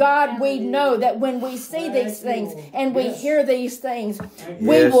 But God, we know that when we see these things and we hear these things,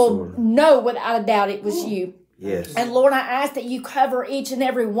 we Yes, will Lord. know without a doubt it was you. Yes. And Lord, I ask that you cover each and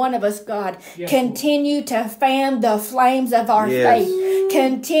every one of us, God. Yes, Continue to fan the flames of our Yes. faith.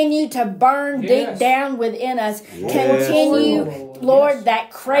 Continue to burn deep Yes. down within us. Yes, Continue, Lord. Lord, Yes.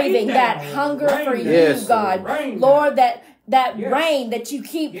 that craving, Rain that down, hunger Lord. for Rain you, down. Yes, God. Lord. Rain Lord, down. that Yes. rain that you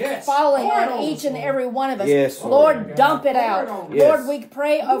keep Yes. falling Pour it on on each us, and Lord. every one of us. Yes, Lord, Lord. dump it Pour out. it on us. Yes. Lord, we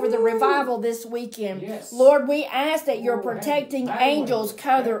pray over the revival this weekend. Yes. Lord, we ask that your Lord, protecting have your way. angels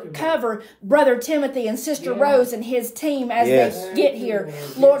Thank you, Lord. cover Brother Timothy and Sister Yes. Rose and his team as Yes. they get Thank you, here.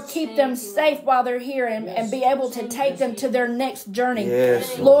 Lord. Lord, keep them safe while they're here and Yes. be able to take them to their next journey.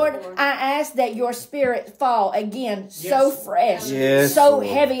 Yes, Lord, I ask that your spirit fall again so Yes. fresh, Yes, so Lord.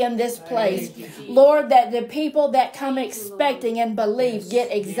 heavy in this place. Thank you, Jesus. Lord, that the people that come expecting and believe get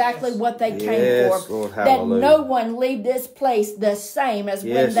exactly what they came Yes, for. Lord. That Hallelujah. no one leave this place the same as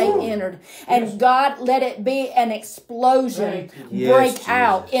when Yes, they Lord. entered. And God, let it be an explosion Thank you. break Yes,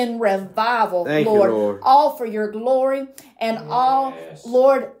 out Jesus. in revival, Thank you, Lord. Lord. All for your glory and all, Yes.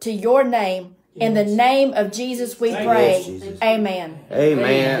 Lord, to your name. In the name of Jesus we Thank pray. you, Jesus. Amen.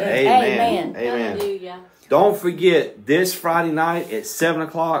 Amen. Amen. Amen. Amen. Hallelujah. Don't forget, this Friday night at 7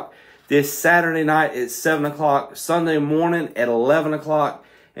 o'clock, this Saturday night at 7 o'clock, Sunday morning at 11 o'clock,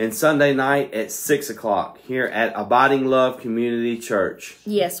 and Sunday night at 6 o'clock here at Abiding Love Community Church.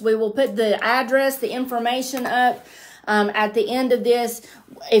 Yes, we will put the address, the information up at the end of this.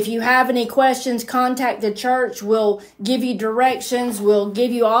 If you have any questions, contact the church. We'll give you directions. We'll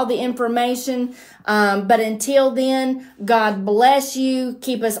give you all the information. But until then, God bless you.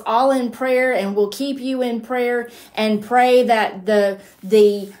 Keep us all in prayer, and we'll keep you in prayer and pray that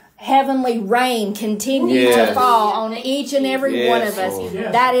the heavenly rain continue Yes. to fall on each and every Yes, one of us. Lord.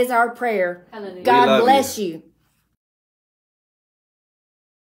 Yes. That is our prayer. Hallelujah. God love bless you.